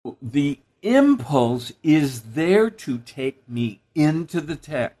the impulse is there to take me into the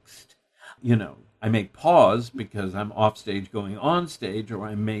text. I may pause because I'm off stage going on stage, or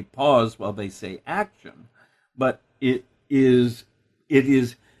I may pause while they say action, but it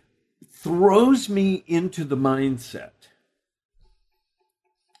throws me into the mindset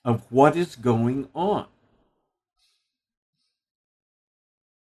of what is going on.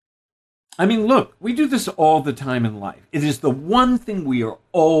 I mean, look, we do this all the time in life. It is the one thing we are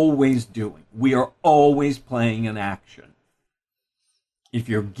always doing. We are always playing an action. If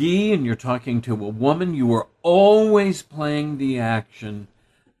you're Guy and you're talking to a woman, you are always playing the action.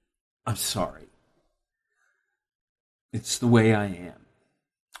 I'm sorry. It's the way I am.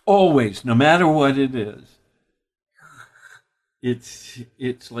 Always, no matter what it is.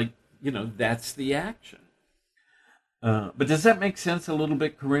 It's like, that's the action. But does that make sense a little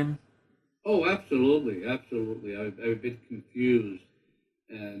bit, Corinne? Oh, absolutely, absolutely. I've been confused,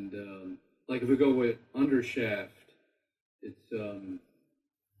 and like if we go with Undershaft, it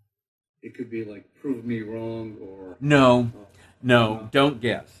could be like prove me wrong or no, don't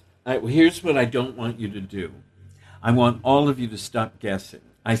guess. Here's what I don't want you to do. I want all of you to stop guessing.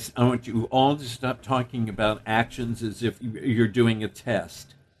 I want you all to stop talking about actions as if you're doing a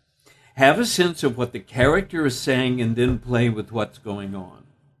test. Have a sense of what the character is saying and then play with what's going on.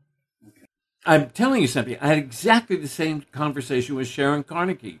 I'm telling you something. I had exactly the same conversation with Sharon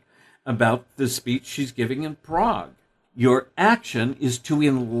Carnegie about the speech she's giving in Prague. Your action is to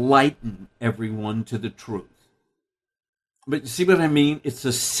enlighten everyone to the truth. But you see what I mean? It's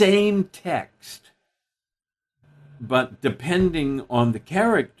the same text, but depending on the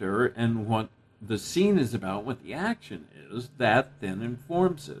character and what the scene is about, what the action is, that then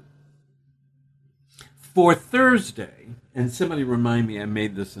informs it. For Thursday, and somebody remind me I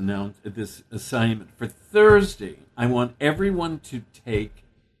made this assignment. For Thursday, I want everyone to take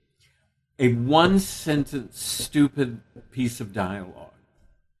a one-sentence stupid piece of dialogue.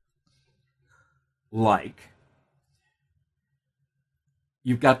 Like,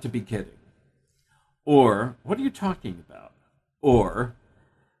 you've got to be kidding. Or, what are you talking about? Or,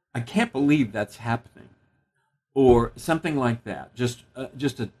 I can't believe that's happening. Or something like that. Just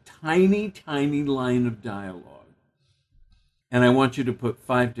a tiny, tiny line of dialogue. And I want you to put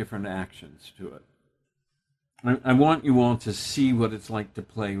 5 different actions to it. I want you all to see what it's like to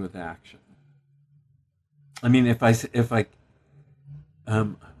play with action. I mean, if I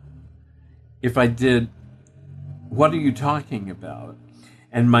did, what are you talking about?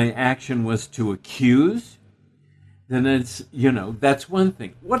 And my action was to accuse, then it's, that's one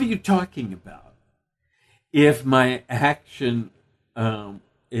thing. What are you talking about? If my action,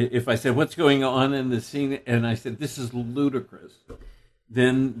 if I said, what's going on in the scene, and I said, this is ludicrous,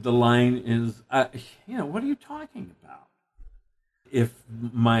 then the line is, what are you talking about? If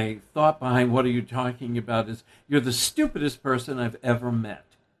my thought behind what are you talking about is, you're the stupidest person I've ever met,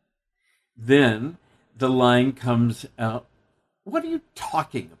 then the line comes out, what are you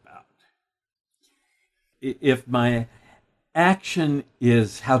talking about? If my action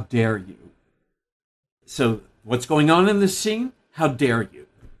is, how dare you? So, what's going on in this scene? How dare you?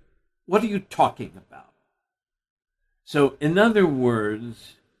 What are you talking about? So, in other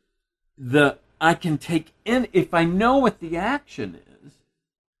words, I can take in, if I know what the action is,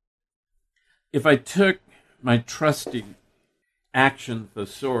 if I took my trusty action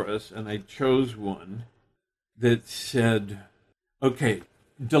thesaurus and I chose one that said, okay,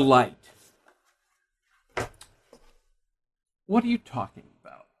 delight. What are you talking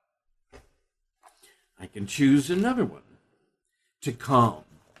about? I can choose another one. To calm.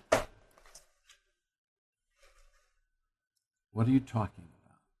 What are you talking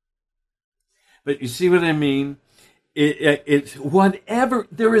about? But you see what I mean? It's whatever.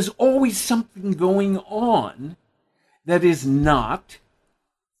 There is always something going on that is not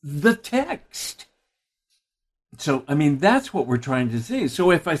the text. So, I mean, that's what we're trying to say.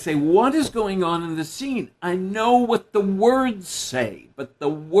 So if I say, what is going on in the scene? I know what the words say, but the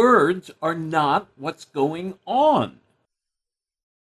words are not what's going on.